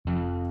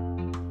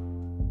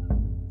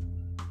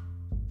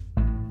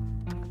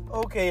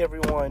Okay,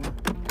 everyone.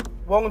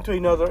 Welcome to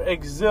another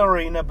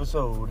exhilarating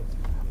episode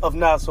of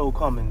Not So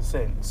Common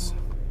Sense.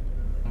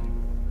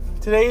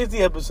 Today's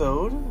the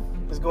episode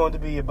is going to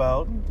be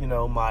about,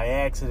 my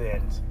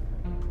accident.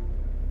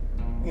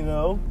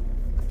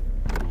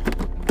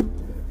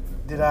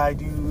 Did I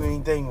do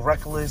anything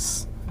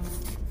reckless?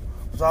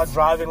 Was I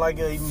driving like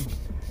an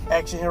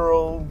action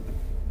hero,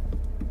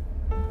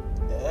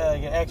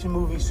 like an action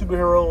movie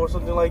superhero or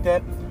something like that?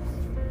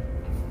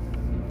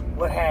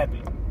 What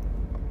happened?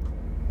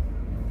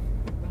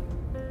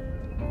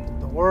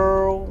 The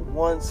world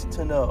wants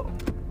to know.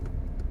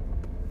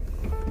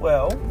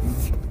 Well,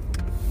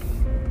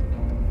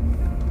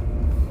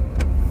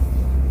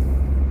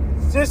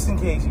 just in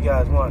case you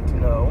guys want to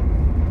know,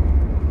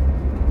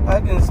 I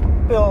can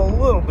spill a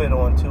little bit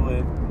onto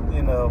it,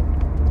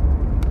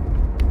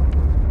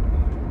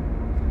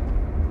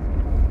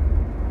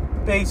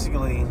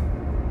 Basically,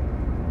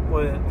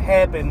 what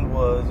happened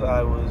was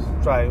I was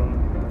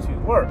driving to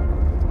work,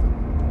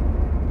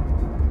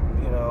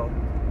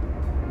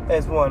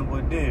 as one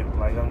would do,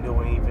 like I'm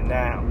doing even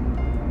now.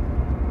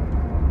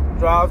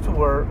 Drive to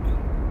work,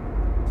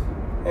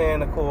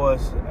 and of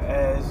course,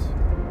 as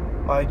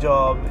my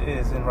job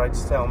is in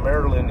Wrightstown,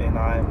 Maryland, and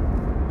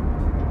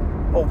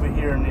I'm over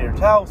here near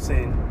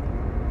Towson,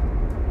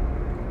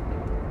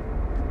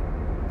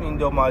 even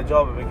though my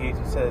job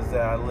application says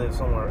that I live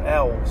somewhere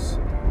else,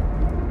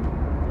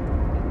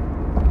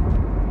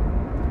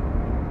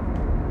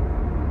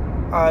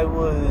 I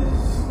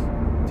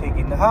was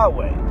taking the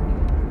highway.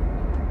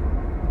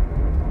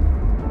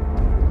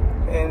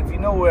 And if you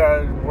know where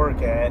I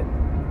work at,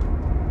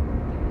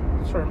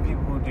 certain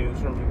people who do,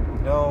 certain people who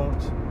don't.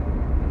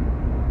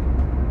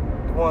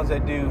 The ones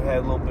that do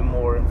have a little bit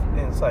more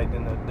insight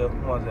than the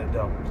ones that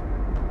don't.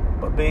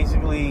 But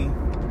basically,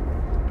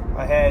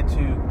 I had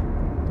to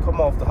come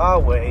off the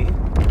highway,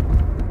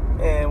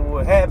 and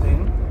what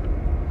happened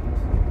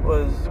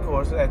was, of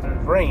course, after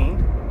it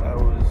rained, I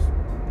was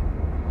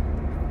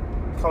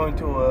coming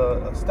to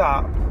a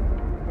stop,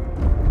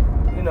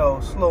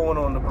 slowing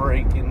on the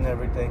brake and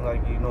everything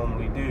like you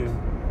normally do.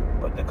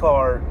 But the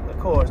car, of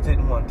course,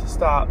 didn't want to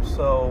stop,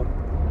 so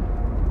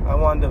I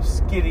wound up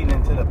skidding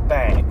into the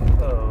back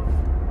of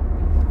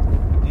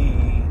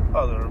the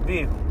other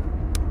vehicle.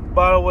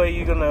 By the way,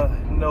 you're going to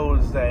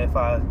notice that if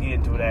I get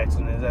into an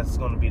accident, that's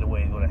going to be the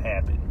way it's going to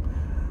happen.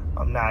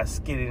 I'm not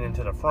skidding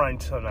into the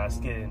front, I'm not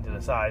skidding into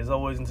the side. It's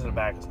always into the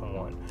back of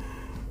someone.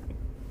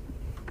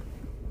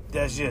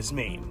 That's just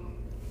me.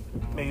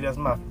 Maybe that's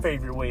my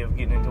favorite way of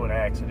getting into an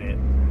accident.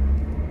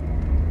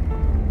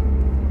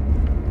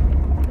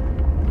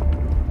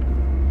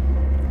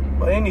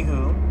 But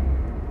anywho,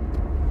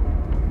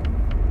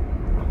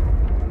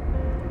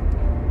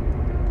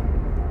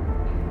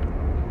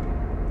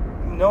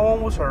 no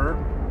one was hurt.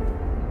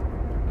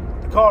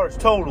 The car is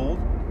totaled,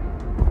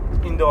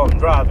 even though I'm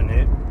driving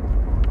it.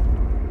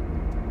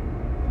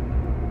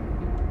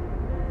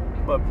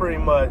 But pretty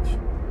much,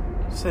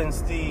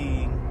 since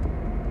the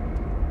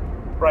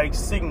right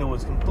signal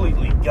is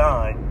completely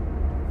gone,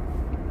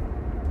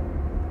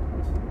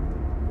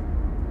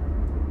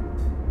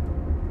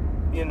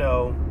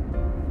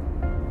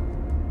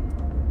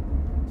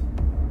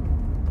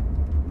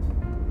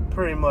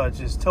 pretty much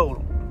it's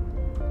total.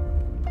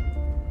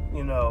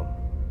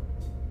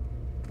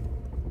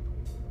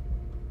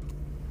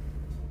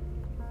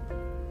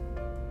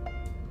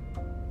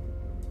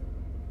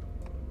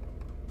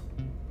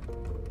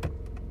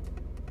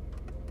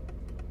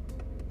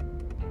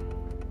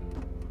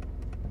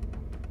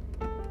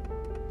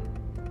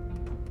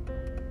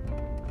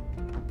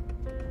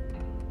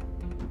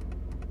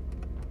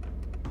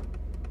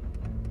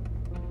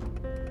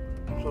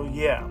 So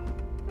yeah,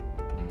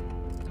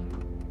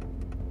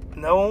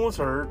 no one was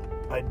hurt.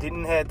 I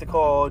didn't have to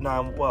call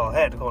I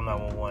had to call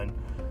 911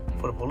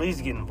 for the police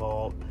to get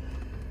involved.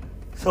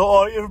 So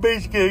all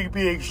information can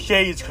be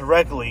exchanged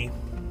correctly,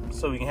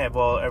 so we can have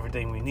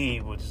everything we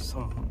need, which is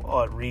some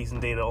odd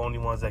reason they're the only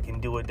ones that can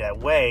do it that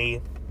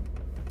way.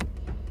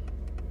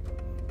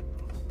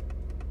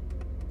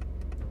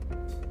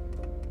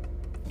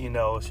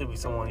 It should be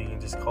someone you can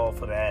just call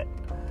for that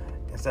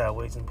instead of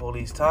wasting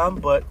police time,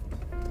 but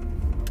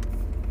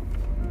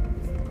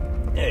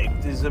hey,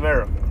 this is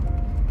America.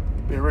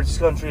 We're the richest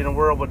country in the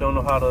world, but don't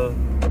know how to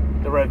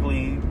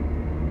directly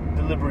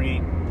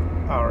deliberate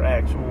our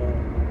actual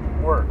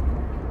work.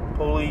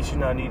 Police should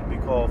not need to be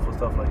called for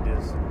stuff like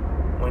this.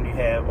 When you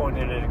have, all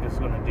they're just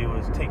going to do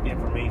is take the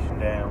information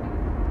down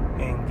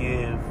and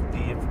give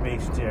the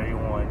information to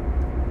everyone,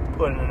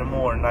 put it in a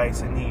more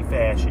nice and neat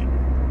fashion.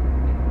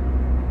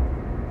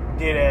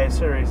 Dead ass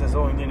serious, that's the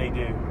only thing they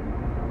do.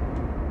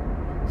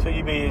 So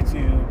you be able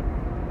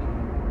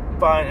to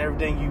find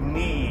everything you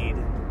need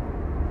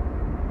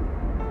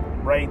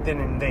right then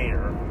and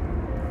there.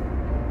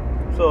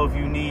 So if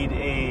you need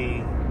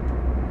a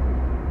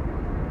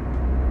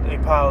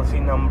policy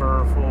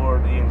number for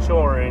the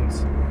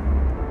insurance,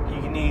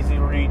 you can easily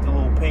read the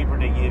little paper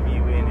they give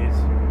you, and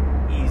it's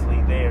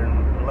easily there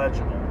and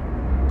legible.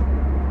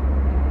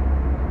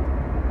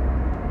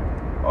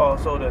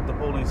 also that the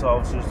police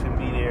officers can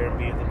be there and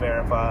be able to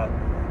verify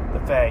the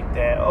fact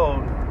that,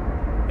 oh,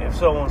 if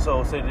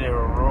so-and-so said they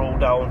were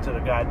rolled out onto the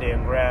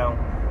goddamn ground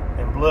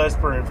and blood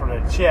spurting from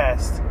their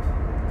chest,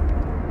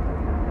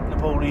 the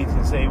police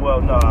can say,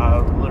 well, no, I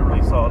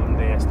literally saw them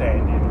there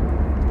standing.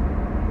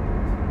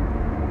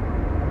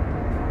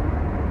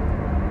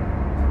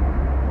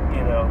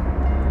 You know,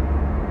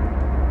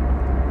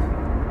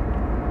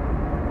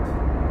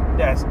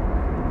 that's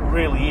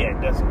really it.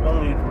 That's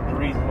only the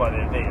reason why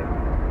they're there.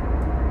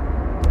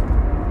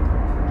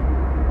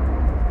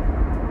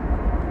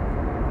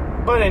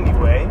 But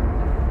anyway,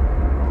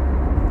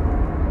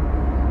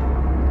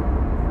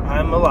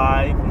 I'm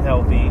alive and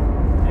healthy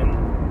and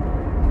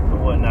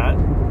whatnot.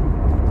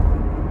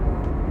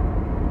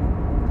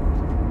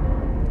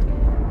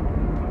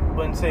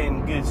 When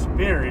saying good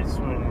spirits,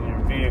 when your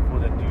vehicle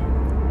that you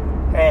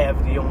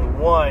have, the only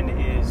one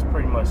is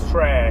pretty much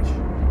trash.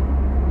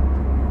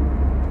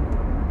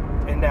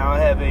 And now I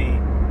have a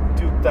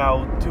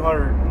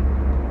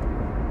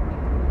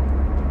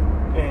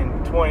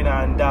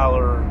 $229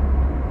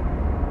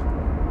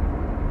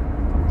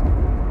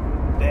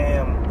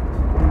 damn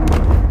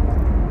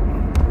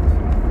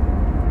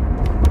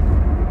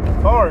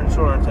car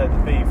insurance I have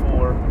to pay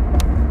for,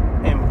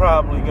 and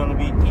probably going to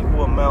be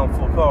equal amount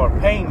for car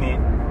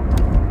payment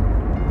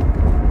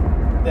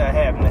that I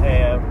happen to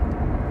have,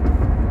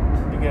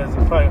 because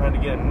I'm probably going to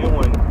get a new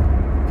one,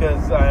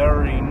 because I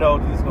already know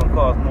that it's going to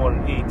cost more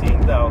than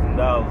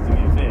 $18,000 to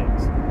get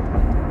fixed.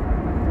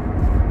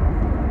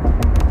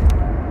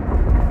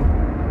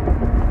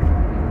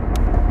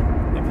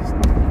 If it's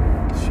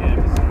in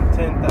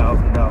the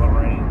 $10,000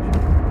 range,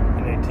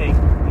 and they take,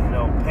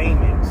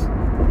 payments,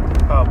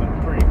 probably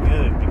pretty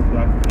good, because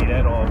I can pay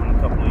that off in a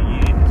couple of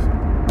years.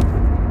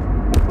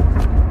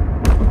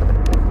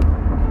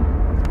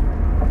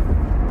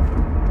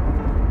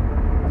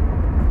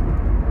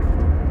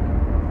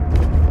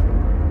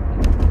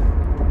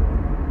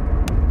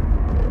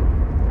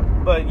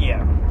 But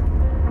yeah,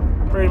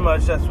 pretty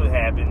much that's what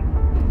happened.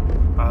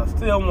 I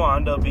still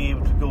wound up being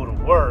able to go to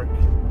work,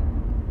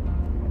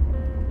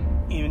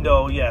 even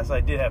though, yes,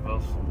 I did have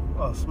a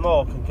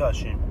small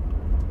concussion.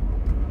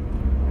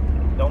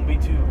 Don't be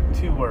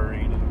too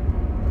worried.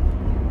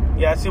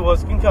 Yes, it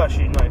was a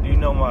concussion. I do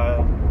know my,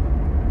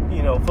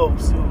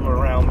 folks who were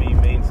around me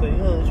may say,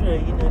 oh,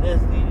 Trey,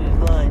 that's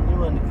the line. You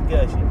want a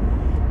concussion.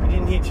 You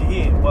didn't hit your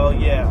head. Well,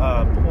 yeah,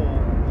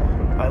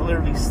 I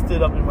literally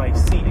stood up in my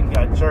seat and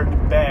got jerked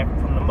back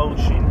from the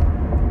motion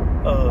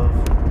of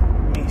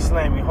me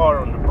slamming hard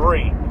on the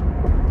brake.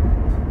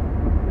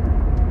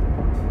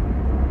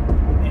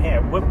 And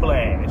had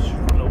whiplash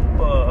from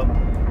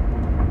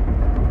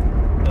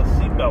the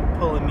seatbelt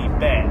pulling me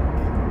back.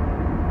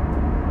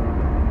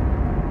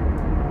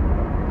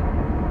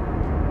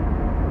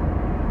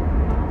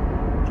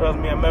 Trust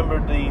me, I remember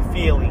the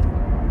feeling.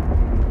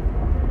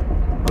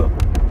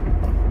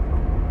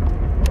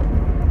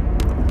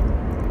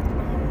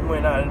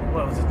 When I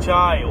was a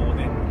child,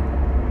 and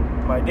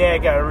my dad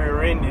got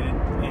rear-ended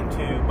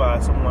into by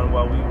someone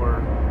while we were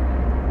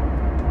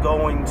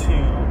going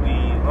to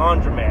the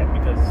laundromat,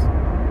 because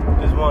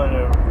this is one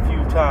of the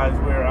few times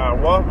where our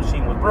wash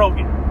machine was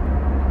broken.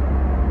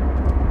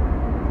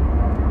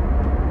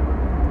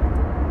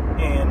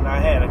 And I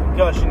had a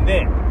concussion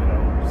then,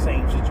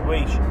 same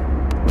situation.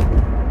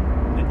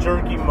 The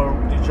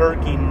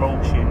jerking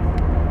motion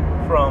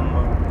from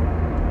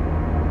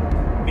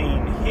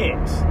being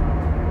hit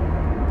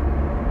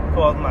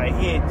caused my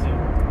head to,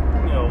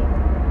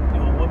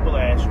 do a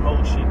whiplash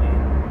motion,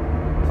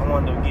 and I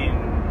wound up getting a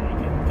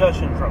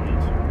concussion from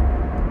it.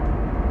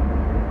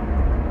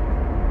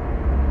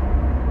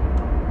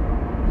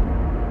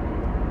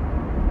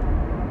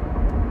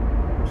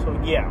 So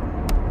yeah.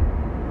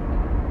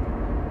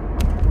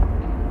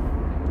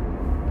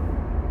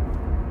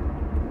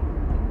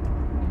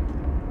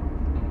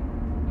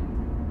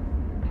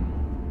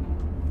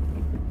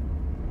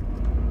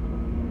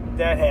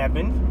 That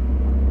happened.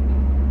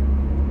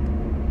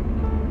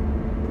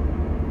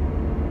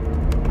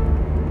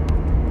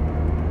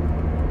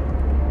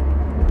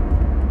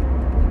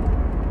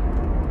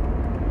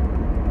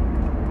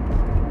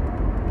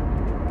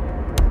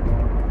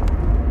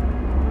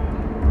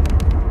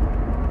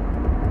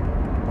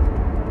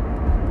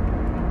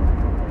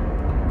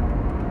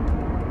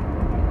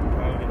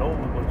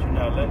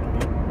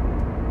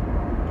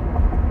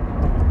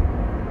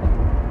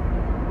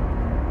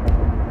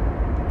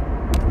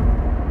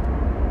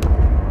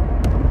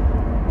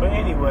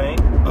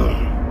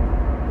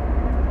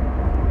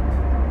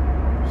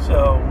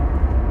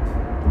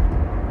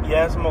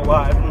 Yes, I'm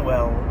alive and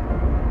well.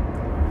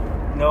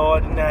 No, I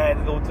did not have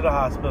to go to the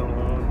hospital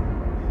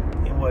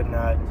and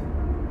whatnot.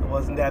 It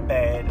wasn't that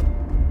bad.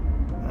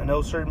 I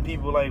know certain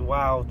people like,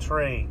 wow,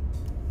 Trey.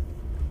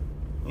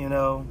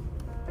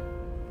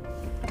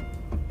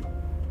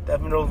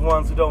 Definitely those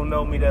ones who don't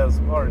know me that's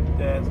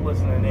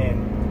listening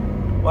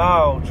in.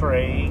 Wow,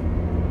 Trey.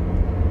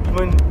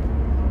 When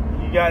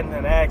you got in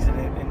an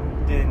accident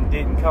and then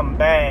didn't come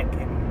back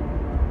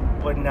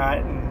and whatnot,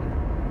 and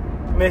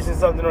mention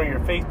something on your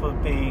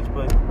Facebook page,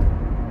 but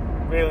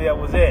really that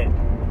was it.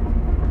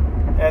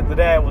 After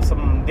that, it was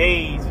some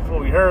days before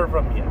we heard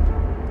from you.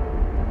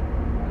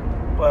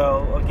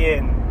 Well,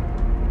 again,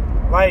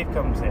 life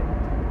comes in.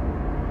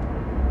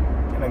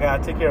 And I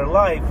gotta take care of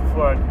life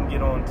before I can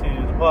get on to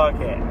the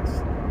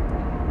podcast.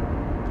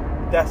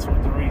 That's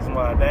what the reason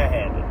why that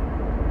happened.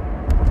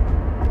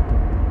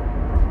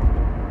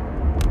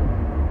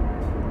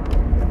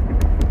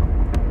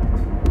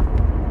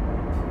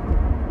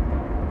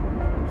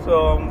 So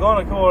I'm going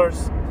to, of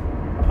course,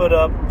 put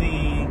up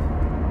the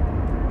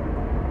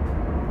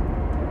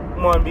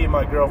one me and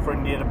my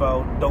girlfriend did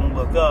about Don't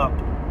Look Up.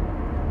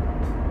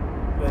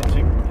 But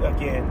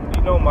again,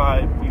 you know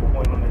my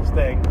viewpoint on this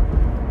thing.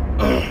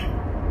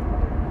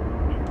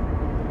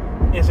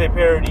 It's a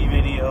parody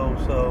video,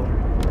 so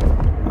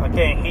I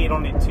can't hate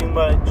on it too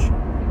much.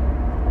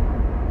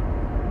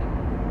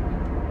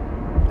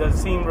 Does it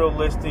seem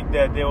realistic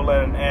that they'll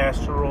let an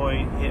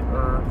asteroid hit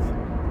Earth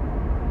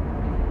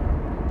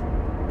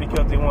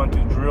because they want to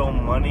drill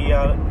money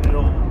out,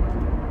 drill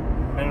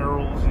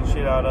minerals and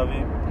shit out of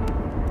it?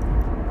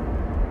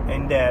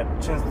 And that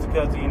just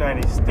because the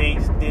United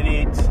States did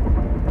it,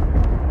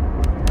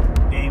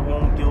 they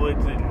won't do it,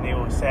 and they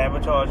will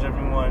sabotage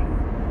everyone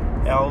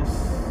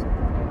else.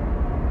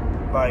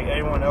 Like,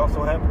 everyone else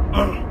will have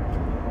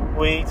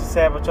ways to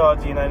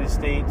sabotage the United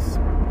States. I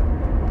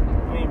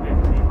mean,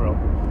 bro.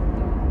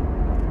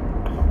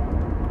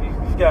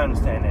 You gotta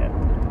understand that.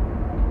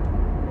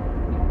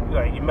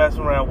 Like, you mess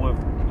around with,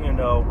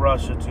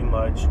 Russia too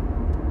much,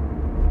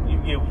 you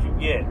get what you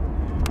get.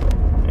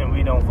 And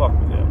we don't fuck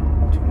with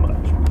them too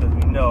much because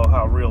we know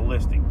how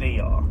realistic they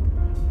are.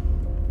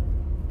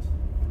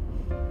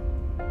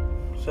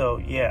 So,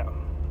 yeah.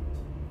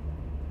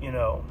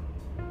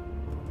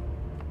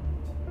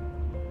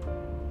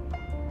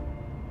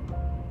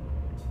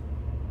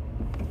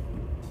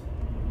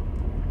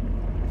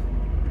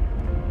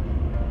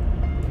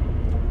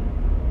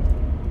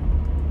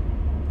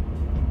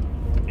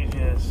 It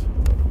just,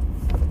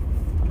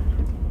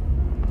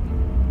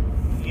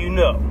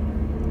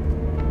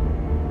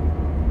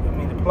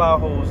 plow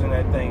holes in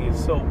that thing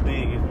is so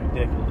big, it's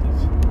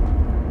ridiculous.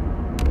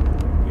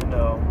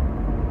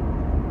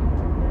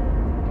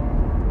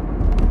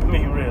 I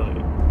mean,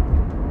 really.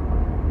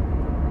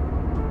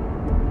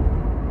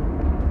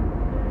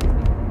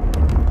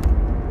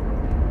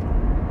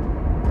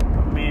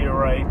 A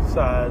meteorite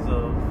size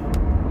of,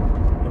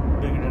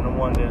 bigger than the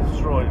one that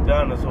destroyed the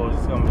dinosaurs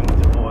is coming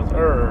towards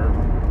Earth.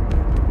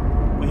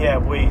 We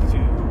have ways to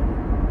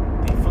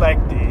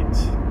deflect it,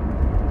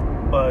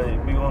 but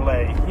we're going to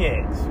let it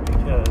hit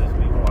because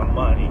we want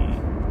money.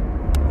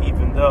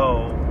 Even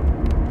though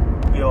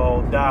we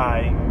all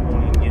die, we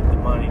won't even get the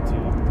money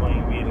won't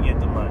even be able to get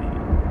the money.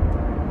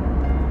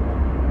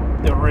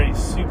 The rich,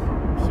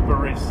 super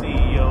rich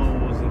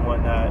CEOs and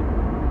whatnot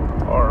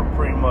are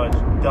pretty much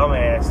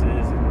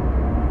dumbasses,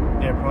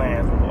 and their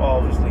plans will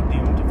obviously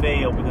doomed to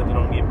fail because they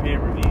don't get peer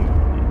reviewed.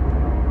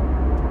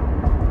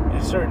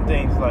 There's certain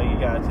things like you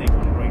gotta take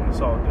with a grain of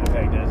salt. The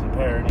fact that it's a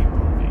parody movie.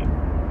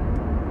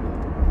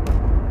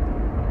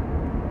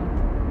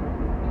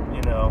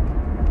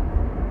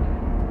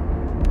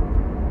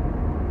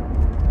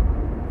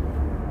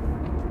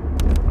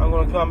 I'm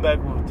going to come back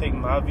with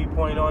taking my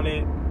viewpoint on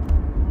it,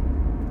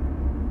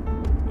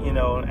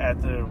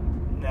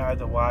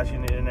 after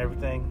watching it and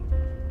everything,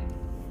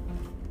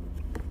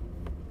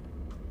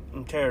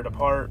 and tear it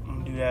apart.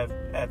 I'm going to do that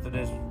after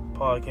this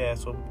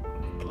podcast, so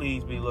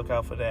please be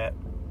lookout for that.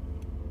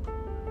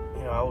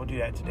 I will do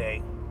that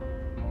today.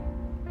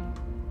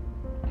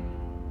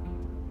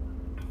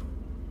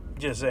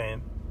 Just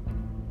saying.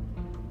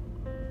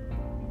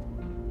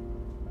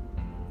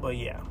 But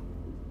yeah,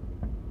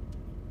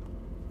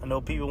 I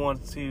know people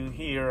want to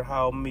hear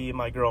how me and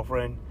my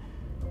girlfriend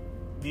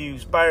view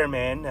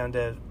Spider-Man, and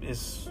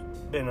it's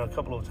been a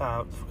couple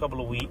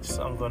of weeks.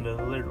 I'm going to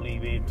literally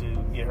be able to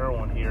get her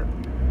on here,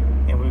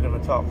 and we're going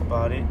to talk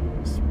about it.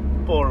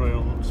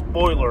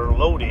 Spoiler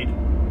loaded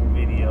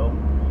video,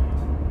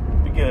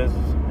 because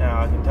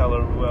now I can tell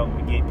her, well,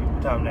 we gave people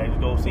time to actually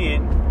go see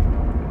it.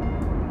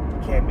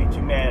 Can't be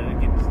too mad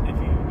if you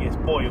get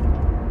spoiled.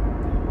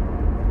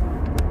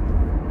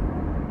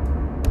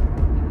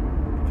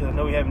 I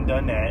know we haven't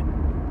done that,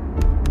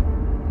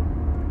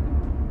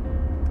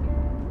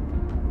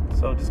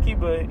 so just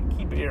keep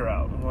an ear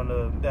out. I'm going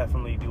to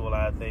definitely do a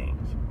lot of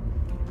things.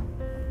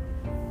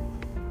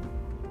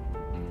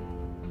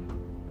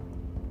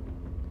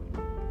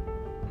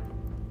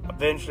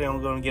 Eventually, I'm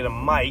going to get a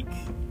mic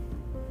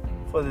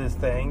for this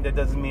thing. That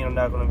doesn't mean I'm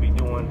not going to be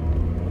doing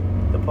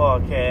the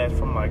podcast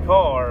from my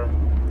car.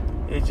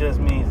 It just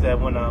means that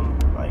when I'm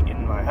like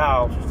in my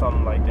house or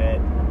something like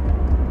that,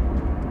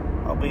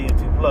 I'll be able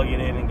to plug it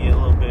in and get a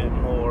little bit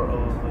more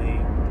of a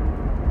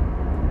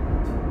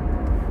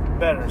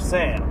better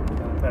sound,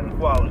 better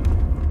quality.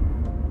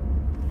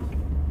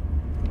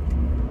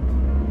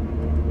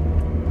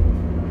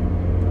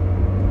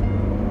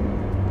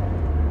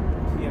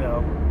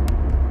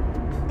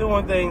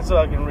 Doing things so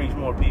I can reach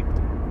more people.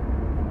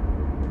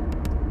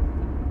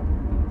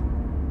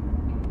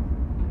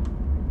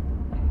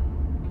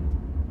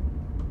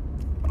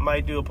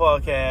 might do a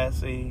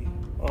podcast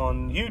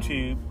on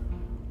YouTube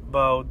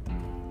about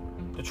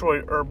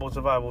Detroit Herbal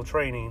Survival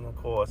Training. Of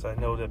course, I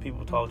know that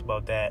people talked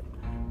about that.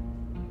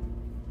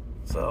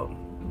 So,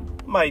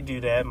 might do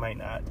that, might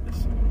not.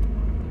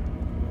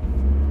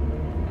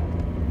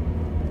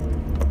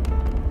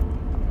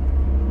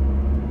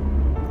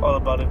 All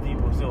about if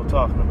people are still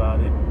talking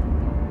about it.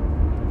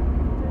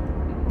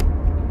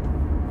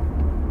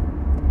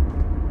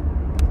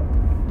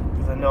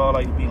 Because I know I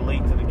like to be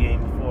late to the game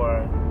before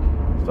I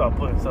start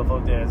putting stuff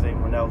out there as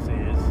everyone else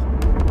is.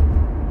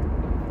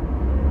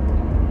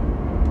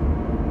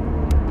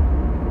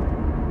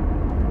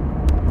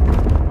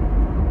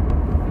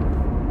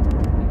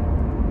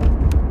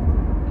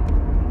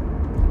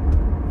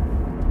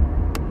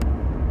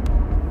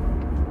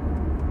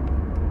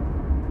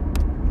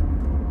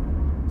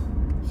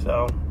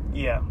 So,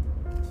 yeah.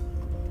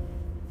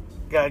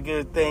 Got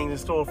good things in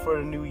store for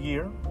the new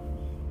year.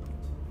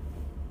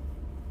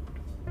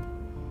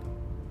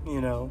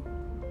 You know.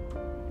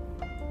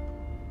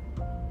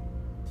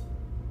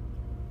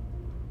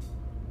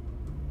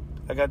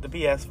 I got the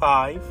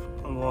PS5.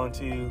 I'm going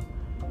to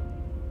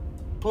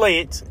play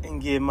it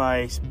and get my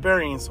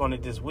experience on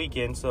it this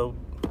weekend. So,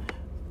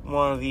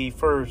 one of the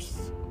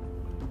first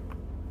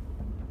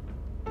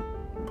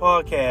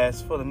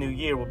podcasts for the new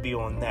year will be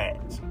on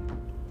that.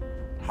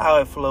 How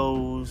it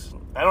flows.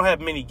 I don't have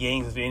many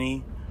games, if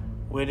any,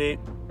 with it.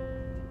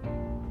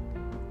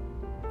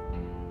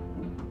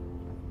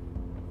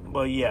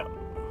 But yeah.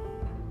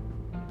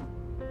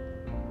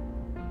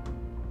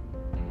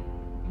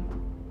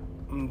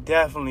 I'm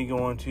definitely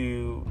going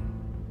to,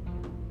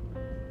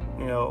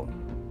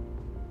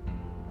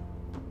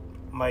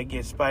 might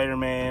get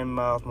Spider-Man,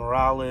 Miles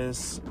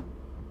Morales.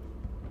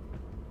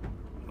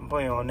 I'm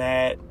playing on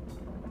that.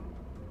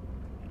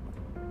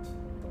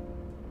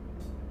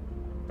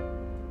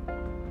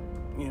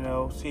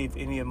 See if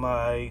any of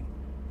my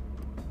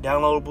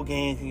downloadable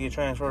games can get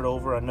transferred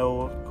over. I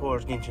know, of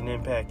course, Genshin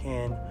Impact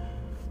can,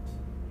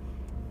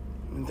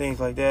 and things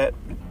like that.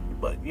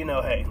 But,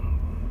 hey,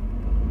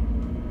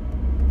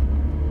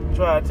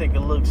 try to take a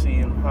look,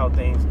 seeing how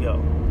things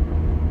go.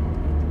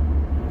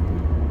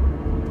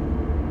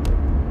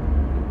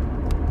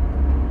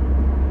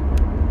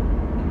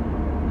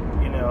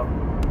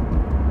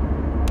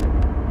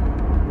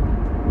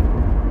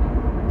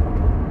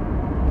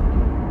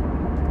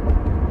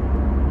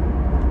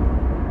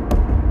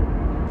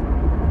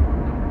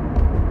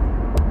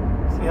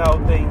 How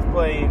things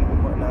play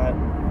and whatnot.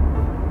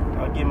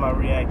 I'll give my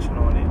reaction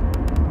on it.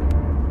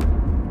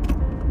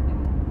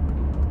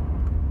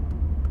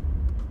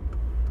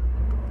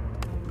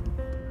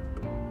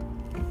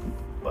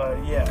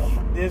 But yeah,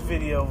 this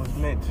video was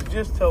meant to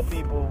just tell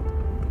people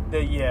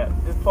that,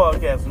 this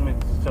podcast was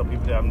meant to just tell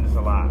people that I'm just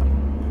alive.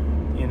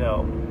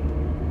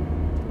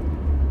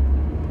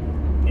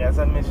 As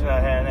I mentioned, I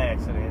had an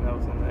accident. I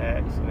was in an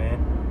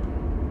accident.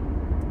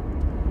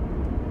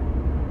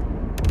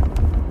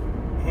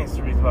 Hence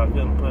the reason why I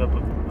couldn't put up a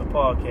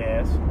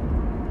podcast.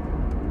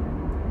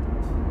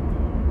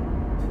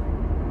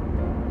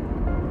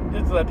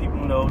 Just to let people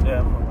know that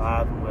I'm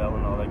alive and well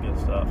and all that good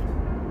stuff.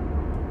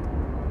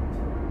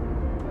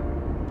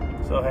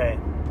 So, hey.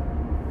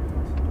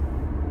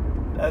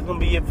 That's going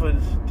to be it for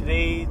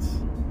today's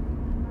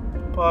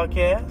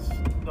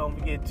podcast. Don't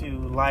forget to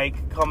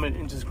like, comment,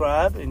 and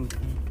subscribe and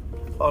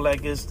all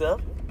that good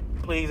stuff.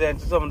 Please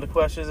answer some of the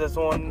questions that's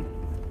on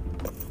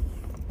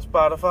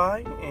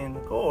Spotify. And,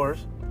 of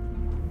course,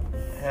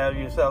 have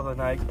yourself a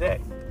nice day.